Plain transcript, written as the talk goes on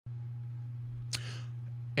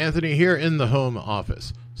Anthony here in the Home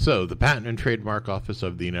Office. So, the Patent and Trademark Office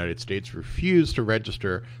of the United States refused to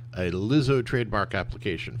register a Lizzo trademark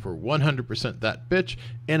application for 100% That Bitch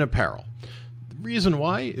in apparel. The reason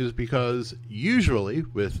why is because usually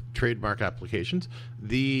with trademark applications,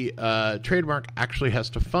 the trademark actually has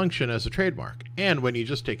to function as a trademark. And when you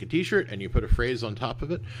just take a t-shirt and you put a phrase on top of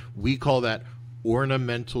it, we call that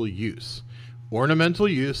ornamental use. Ornamental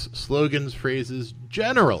use, slogans, phrases,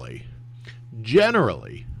 generally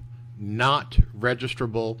not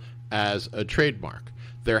registrable as a trademark.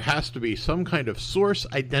 There has to be some kind of source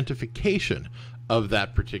identification of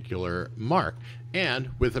that particular mark. And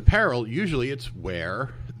with apparel, usually it's where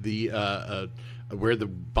the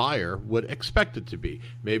buyer would expect it to be.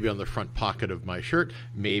 Maybe on the front pocket of my shirt,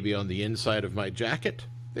 maybe on the inside of my jacket.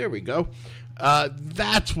 There we go.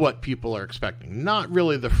 That's what people are expecting, not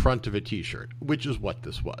really the front of a t-shirt, which is what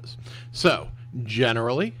this was. So,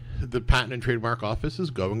 generally, the Patent and Trademark Office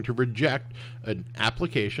is going to reject an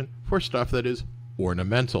application for stuff that is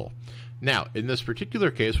ornamental. Now, in this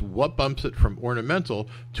particular case, what bumps it from ornamental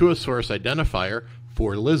to a source identifier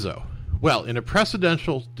for Lizzo? Well, in a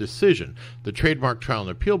precedential decision, the Trademark Trial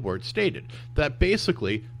and Appeal Board stated that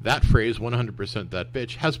basically that phrase, 100% That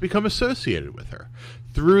Bitch, has become associated with her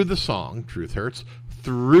through the song, Truth Hurts,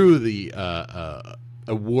 through the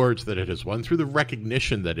awards that it has won, through the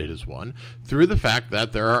recognition that it has won, through the fact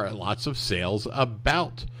that there are lots of sales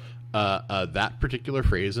about that particular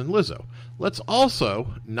phrase in Lizzo. Let's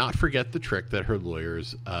also not forget the trick that her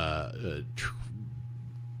lawyers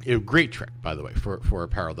a great trick, by the way, for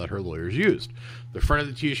apparel that her lawyers used. The front of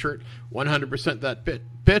the t-shirt, 100% That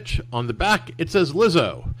Bitch. On the back, it says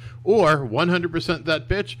Lizzo. Or 100% That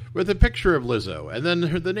Bitch with a picture of Lizzo, and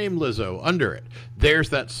then the name Lizzo under it. There's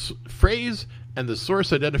that phrase, and the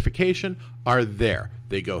source identification are there.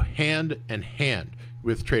 They go hand in hand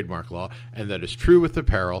with trademark law, and that is true with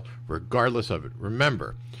apparel, regardless of it.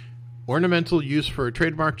 Remember, ornamental use for a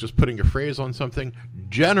trademark, just putting a phrase on something,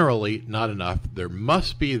 generally not enough. There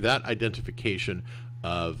must be that identification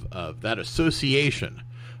of that association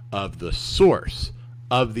of the source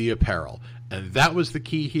of the apparel. And that was the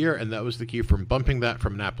key here, and that was the key from bumping that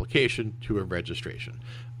from an application to a registration.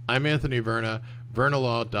 I'm Anthony Verna,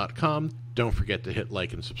 vernalaw.com. Don't forget to hit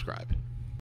like and subscribe.